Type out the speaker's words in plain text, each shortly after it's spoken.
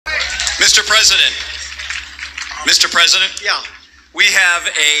Mr. President, Yeah. we have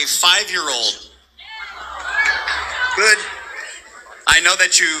a 5-year-old. Good. I know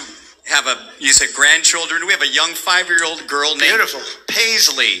that you said grandchildren. We have a young 5-year-old girl named Beautiful.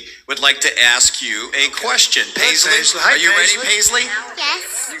 Paisley would like to ask you a question. Paisley, Hi, are you ready, Paisley? Paisley?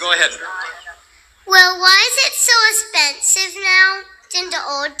 Yes. You go ahead. Well, why is it so expensive now than the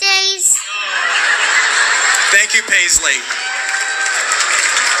old days? Thank you, Paisley.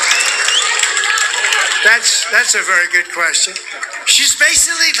 That's a very good question. She's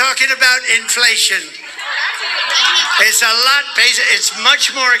basically talking about inflation. It's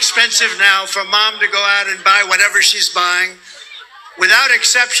much more expensive now for mom to go out and buy whatever she's buying, without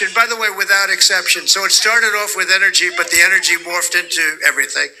exception. By the way, without exception. So it started off with energy, but the energy morphed into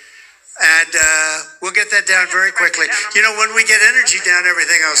everything. And we'll get that down very quickly. You know, when we get energy down,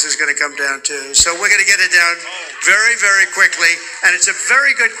 everything else is going to come down too. So we're going to get it down very, very quickly. And it's a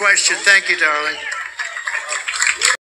very good question. Thank you, darling.